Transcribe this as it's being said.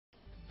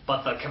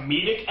But the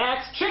comedic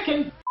axe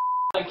chicken,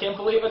 I can't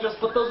believe I just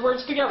put those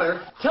words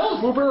together,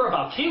 tells Ruber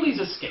about Kaylee's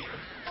escape.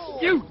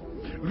 You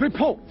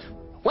report.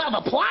 Well,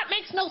 the plot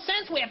makes no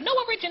sense, we have no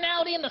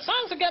originality, and the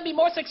songs are gonna be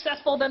more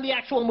successful than the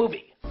actual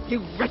movie. You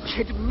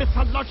wretched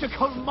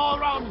mythological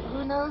moron.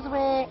 Who knows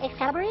where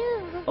Excalibur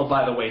is? Oh,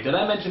 by the way, did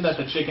I mention that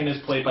the chicken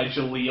is played by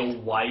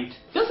Jaleel White?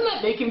 Doesn't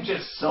that make him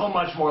just so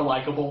much more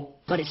likable?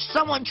 But if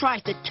someone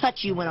tries to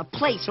touch you in a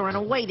place or in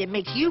a way that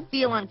makes you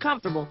feel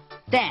uncomfortable,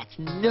 that's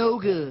no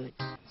good.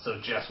 So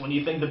just when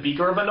you think the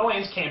beaker of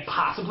annoyance can't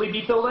possibly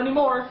be filled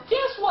anymore,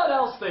 guess what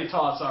else they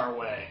toss our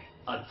way?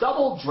 A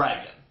double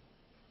dragon.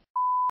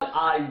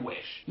 I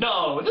wish.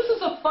 No, this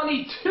is a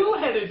funny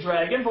two-headed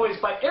dragon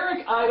voiced by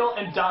Eric Idle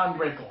and Don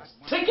Rickles.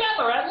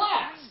 Together at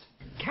last!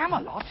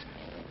 Camelot?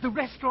 The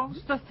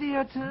restaurants, the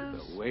theaters?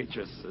 The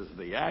waitresses,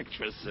 the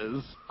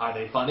actresses. Are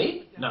they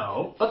funny?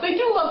 No. But they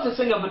do love to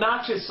sing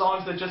obnoxious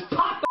songs that just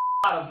pop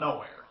the out of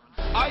nowhere.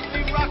 I'd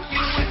be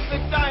rocking with the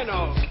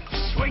dinos,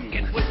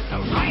 swinging with the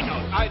rhinos.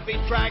 I'd be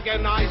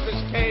dragging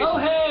Isaac's cave. Oh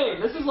hey,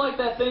 this is like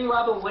that thing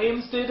Robin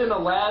Williams did in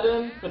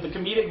Aladdin, with the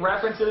comedic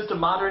references to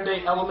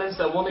modern-day elements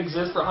that won't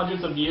exist for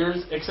hundreds of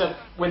years, except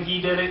when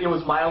he did it, it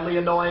was mildly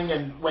annoying,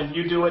 and when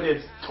you do it,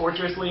 it's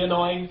torturously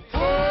annoying.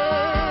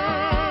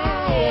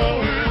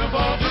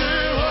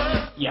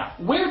 Yeah,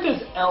 where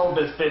does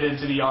Elvis fit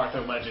into the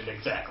Arthur legend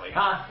exactly,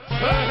 huh?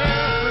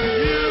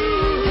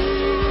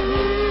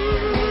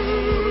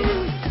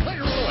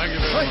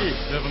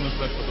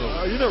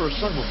 You never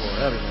sung before,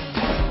 have you?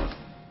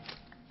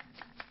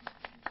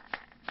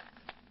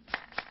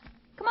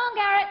 Come on,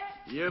 Garrett.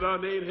 You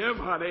don't need him,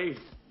 honey.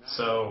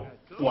 So,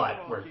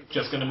 what? We're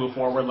just gonna move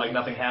forward like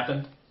nothing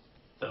happened?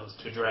 Those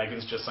two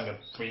dragons just sung a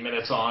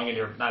 3-minute song and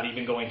you're not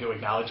even going to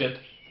acknowledge it?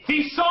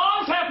 These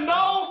songs have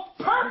no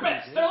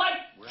purpose! They're like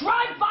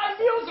drive-by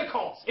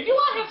musicals! If you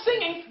want him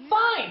singing,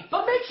 fine,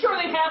 but make sure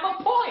they have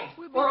a point!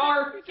 Or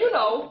are, you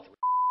know,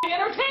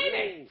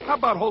 entertaining! How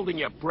about holding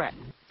your breath?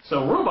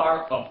 So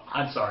Ruber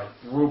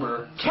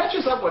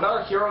catches up with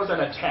our heroes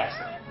and attacks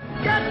them.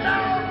 Get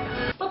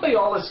down! But they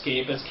all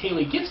escape as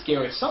Kaylee gets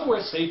Garrett somewhere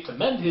safe to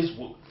mend his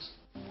wounds.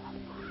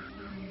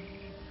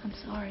 I'm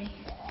sorry.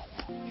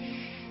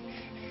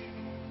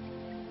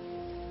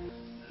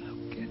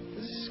 Look at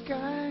the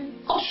sky.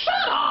 Oh,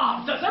 shut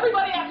up! Does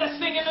everybody have to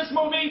sing in this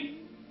movie?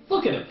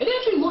 Look at him. It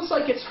actually looks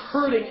like it's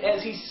hurting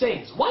as he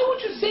sings. Why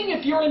would you sing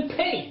if you're in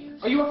pain?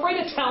 Are you afraid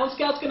a talent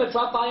scout's gonna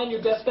drop by on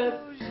your deathbed?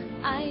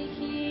 I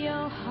hear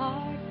your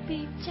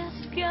heartbeat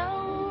just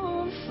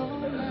go for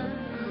love,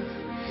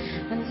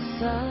 and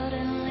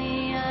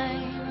suddenly I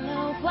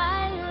know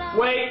why love.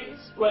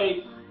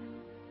 Wait.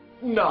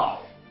 No.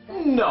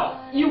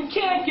 You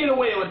can't get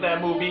away with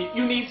that movie.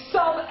 You need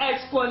some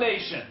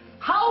explanation.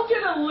 How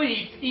did a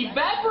leaf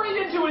evaporate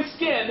into his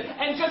skin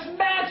and just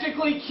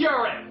magically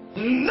cure him?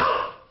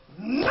 No!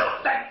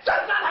 That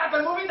does not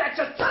happen, movie. That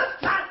just does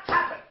not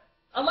happen.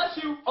 Unless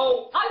you,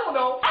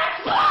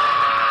 explain!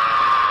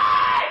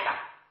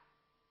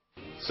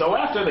 So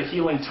after the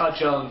healing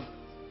touch of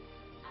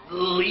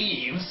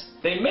leaves,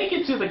 they make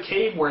it to the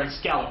cave where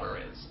Excalibur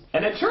is.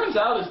 And it turns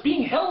out it's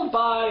being held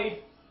by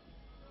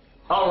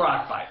a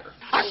rock fighter.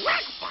 A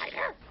rock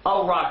fighter?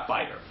 A rock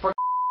fighter. For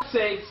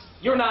sakes,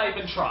 you're not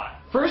even trying.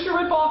 First you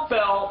rip off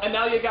Belle, and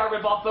now you gotta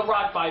rip off the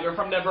rock fighter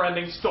from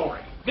Neverending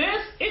Story.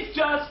 This is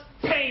just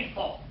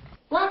painful.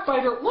 Rock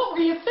fighter, what were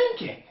you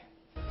thinking?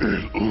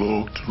 It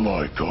looked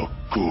like a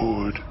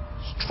good,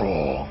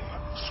 strong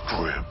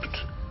script,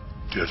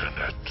 didn't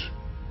it?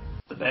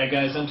 The bad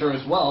guys enter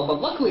as well, but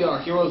luckily our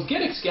heroes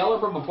get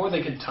Excalibur before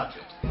they can touch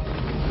it.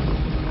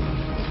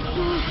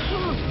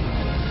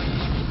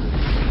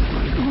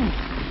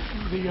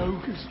 The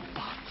ogre's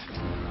butt.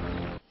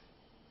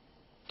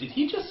 Did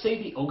he just say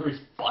the ogre's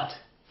butt?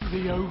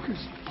 The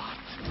ogre's butt.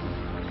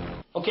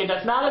 Okay,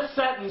 that's not a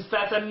sentence,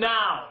 that's a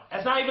noun.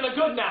 That's not even a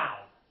good noun.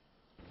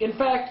 In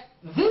fact,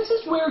 this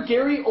is where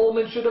Gary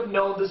Oldman should have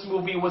known this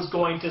movie was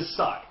going to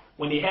suck,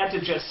 when he had to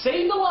just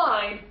say the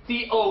line,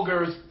 the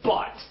ogre's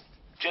butt.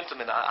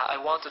 Gentlemen,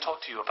 I want to talk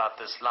to you about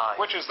this line.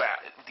 Which is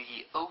that?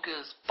 The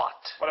ogre's butt.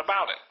 What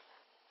about it?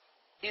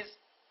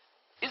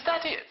 Is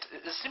that it?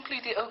 Simply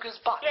the ogre's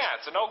butt? Yeah,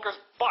 it's an ogre's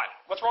butt.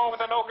 What's wrong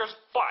with an ogre's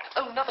butt?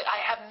 Oh, nothing. I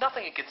have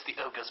nothing against the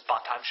ogre's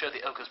butt. I'm sure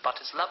the ogre's butt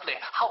is lovely.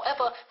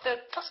 However,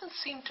 there doesn't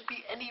seem to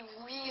be any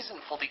reason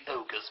for the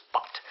ogre's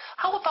butt.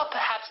 How about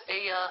perhaps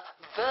a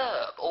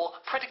verb or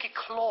predicate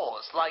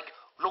clause like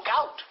look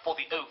out for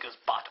the ogre's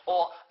butt,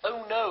 or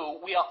oh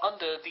no, we are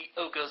under the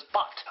ogre's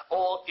butt,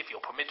 or, if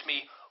you'll permit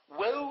me,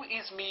 woe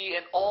is me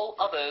and all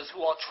others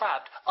who are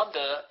trapped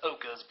under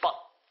ogre's butt.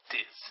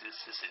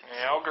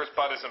 Yeah, ogre's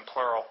butt is in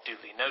plural.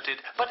 Duly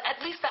noted. But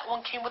at least that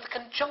one came with a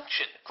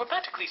conjunction.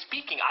 Grammatically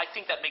speaking, I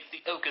think that makes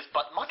the ogre's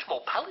butt much more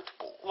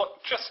palatable.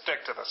 Look, just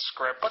stick to the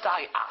script. But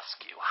I ask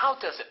you, how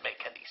does it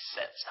make any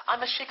sense?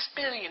 I'm a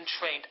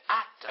Shakespearean-trained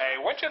actor. Hey,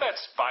 weren't you that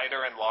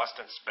spider in Lost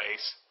in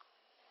Space?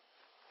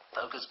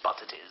 Ogre's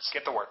butt it is.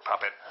 Get to work,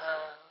 puppet.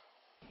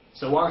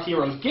 So our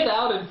heroes get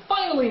out and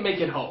finally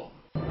make it home.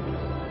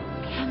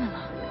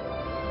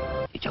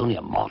 Camelot. It's only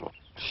a model.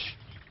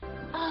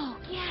 Oh,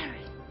 yeah.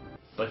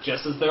 But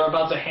just as they're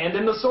about to hand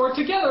in the sword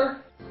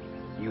together...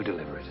 You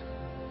deliver it.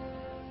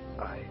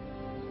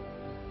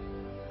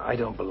 I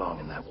don't belong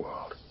in that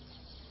world.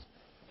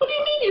 What do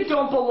you mean you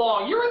don't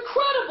belong? You're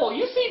incredible!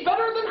 You see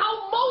better than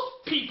how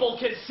most people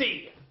can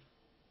see!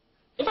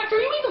 In fact, are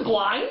you even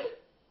blind?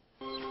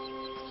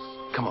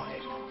 Come on,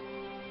 Aiden.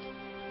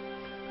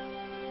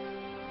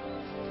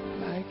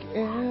 Like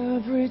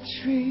every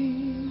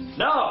tree.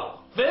 No!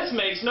 This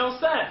makes no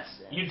sense!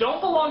 You don't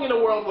belong in a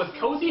world with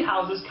cozy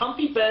houses,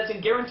 comfy beds,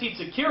 and guaranteed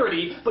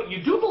security, but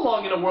you do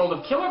belong in a world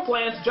of killer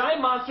plants,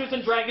 giant monsters,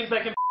 and dragons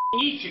that can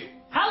eat you.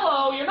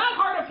 Hello, you're not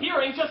hard of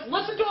hearing, just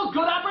listen to a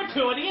good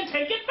opportunity and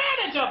take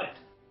advantage of it!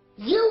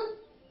 You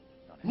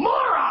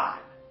moron!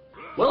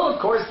 Well,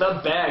 of course,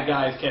 the bad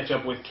guys catch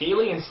up with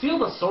Kaylee and steal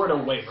the sword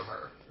away from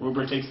her.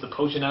 Ruber takes the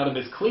potion out of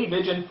his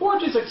cleavage and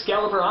forges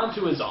Excalibur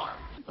onto his arm.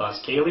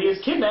 Thus, Kaylee is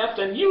kidnapped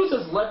and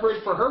uses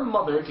leverage for her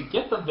mother to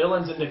get the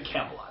villains into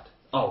Camelot.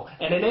 Oh,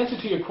 and in answer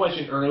to your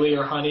question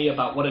earlier, honey,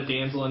 about what a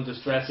damsel in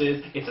distress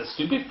is, it's a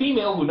stupid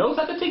female who knows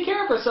how to take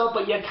care of herself,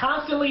 but yet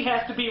constantly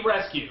has to be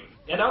rescued.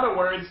 In other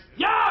words,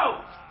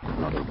 yo!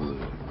 Not a word.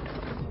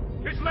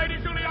 It's Lady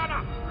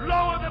Juliana!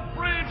 Lower the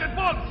bridge at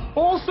once!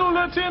 Also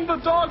let in the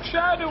dark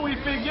shadowy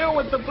figure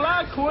with the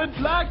black hood,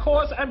 black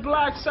horse, and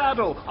black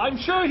saddle. I'm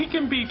sure he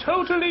can be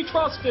totally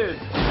trusted.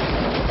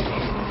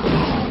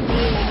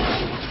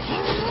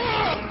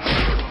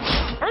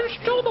 I'm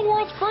still the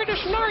world's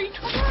greatest knight.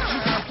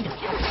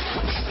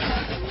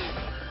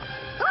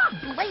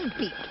 Blade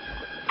Beak,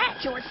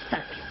 at your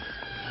service.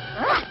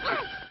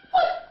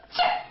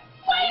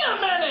 Wait a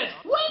minute!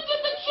 When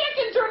did the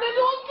chicken turn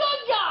into a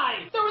good guy?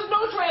 There was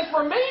no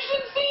transformation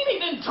scene, he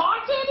didn't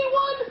talk to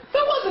anyone,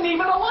 there wasn't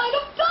even a line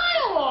of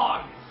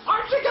dialogue!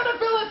 Aren't you gonna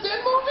fill us in,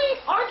 movie?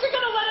 Aren't you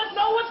gonna let us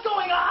know what's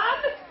going on?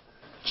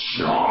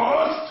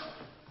 Just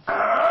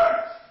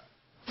act.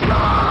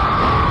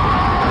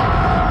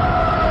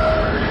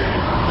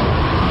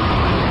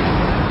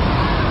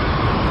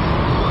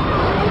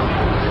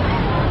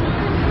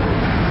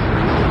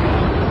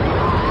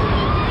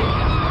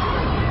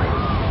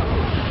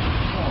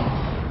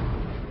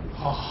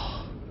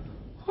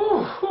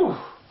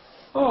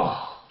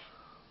 Oh.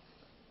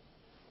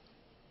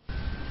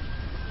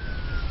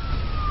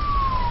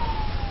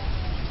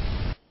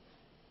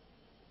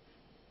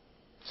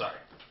 Sorry.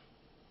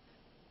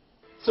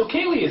 So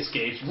Kaylee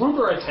escapes,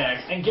 Ruber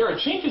attacks, and Garrett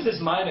changes his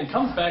mind and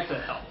comes back to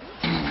help.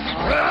 You've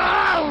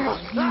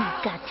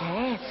got to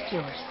ask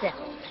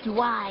yourself, do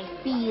I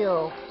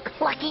feel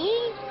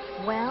clucky?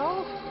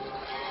 Well,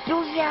 do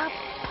ya,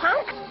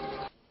 punk?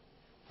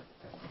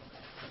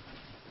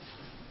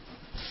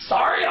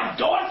 Sorry, I'm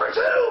going for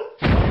two!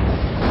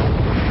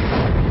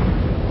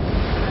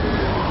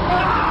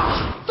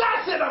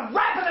 That's it, I'm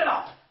wrapping it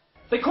up!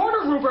 They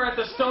corner Ruber at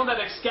the stone that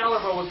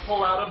Excalibur was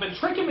pulled out of and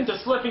trick him into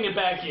slipping it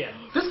back in.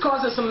 This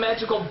causes some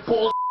magical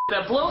bullshit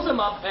that blows him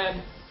up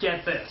and,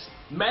 get this,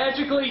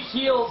 magically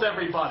heals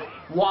everybody.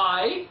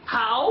 Why?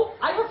 How?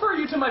 I refer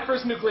you to my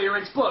first nuclear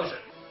explosion.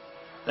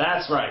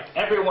 That's right,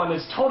 everyone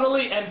is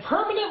totally and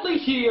permanently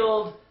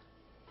healed,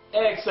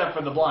 except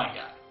for the blind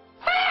guy.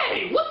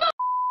 Hey, what the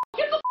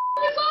Get the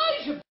in his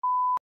eyes, you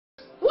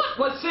What?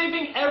 Was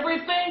saving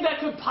everything that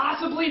could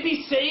possibly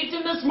be saved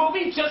in this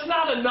movie just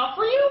not enough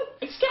for you?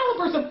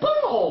 Excalibur's a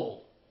boothole!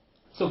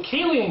 So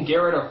Kaylee and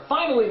Garrett are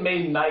finally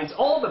made knights.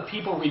 All the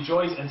people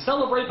rejoice and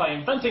celebrate by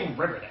inventing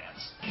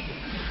Riverdance.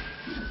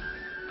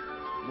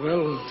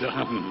 Well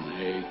done,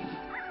 Aiden.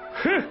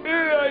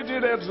 I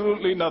did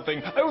absolutely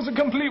nothing. I was a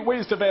complete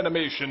waste of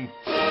animation.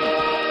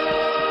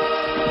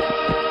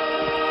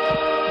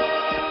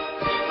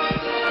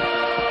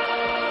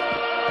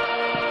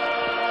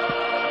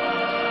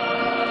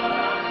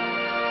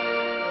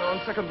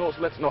 Second thoughts,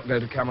 let's not go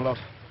to Camelot.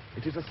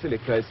 It is a silly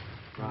place.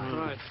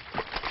 Right.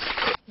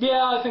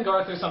 Yeah, I think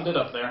Arthur summed it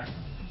up there.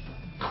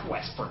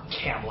 Quest for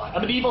Camelot. A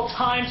medieval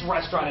times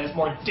restaurant has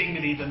more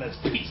dignity than this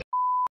piece of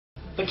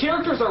The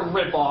characters are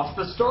rip-offs,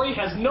 the story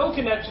has no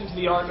connection to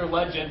the Arthur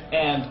legend,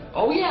 and,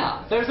 oh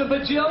yeah, there's a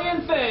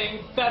bajillion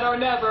things that are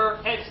never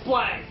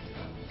explained.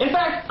 In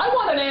fact, I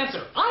want an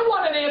answer. I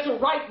want an answer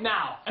right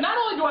now. And not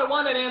only do I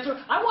want an answer,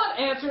 I want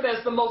answered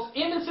as the most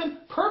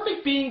innocent,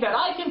 perfect being that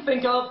I can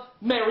think of,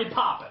 Mary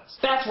Poppins.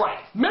 That's right.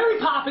 Mary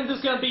Poppins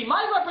is going to be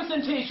my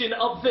representation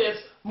of this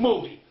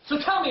movie. So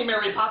tell me,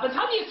 Mary Poppins,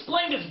 how do you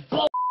explain this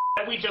bull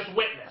that we just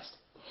witnessed?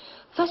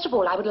 First of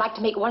all, I would like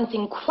to make one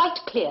thing quite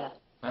clear.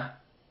 Huh?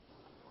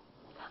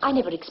 I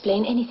never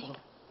explain anything.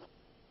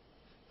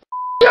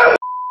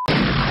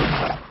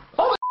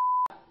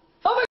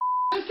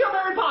 Just killed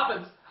Mary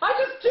Poppins. I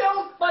just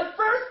killed my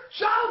first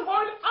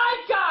childhood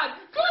icon.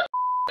 Good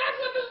that's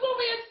what this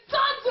movie has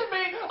done to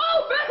me. Oh,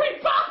 Mary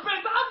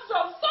Poppins, I'm so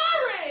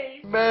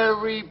sorry.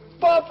 Mary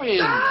Poppins.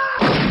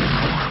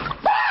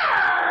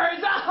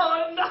 Birds!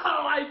 Oh no,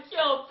 I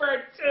killed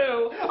Bird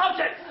too.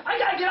 Okay, I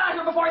gotta get out of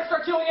here before I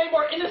start killing any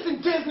more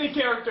innocent Disney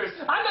characters.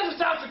 I'm the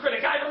Nostalgia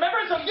Critic, I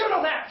remember, so you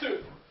don't have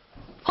to.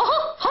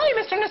 Hi,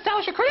 Mr.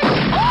 Nostalgia Critic.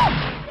 Oh,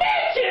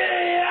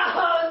 Mickey!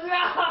 Oh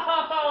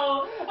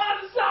no!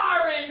 I'm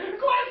sorry.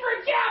 Quest for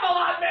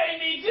Camelot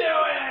made me do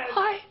it.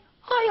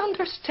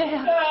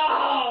 understand.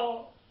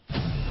 No!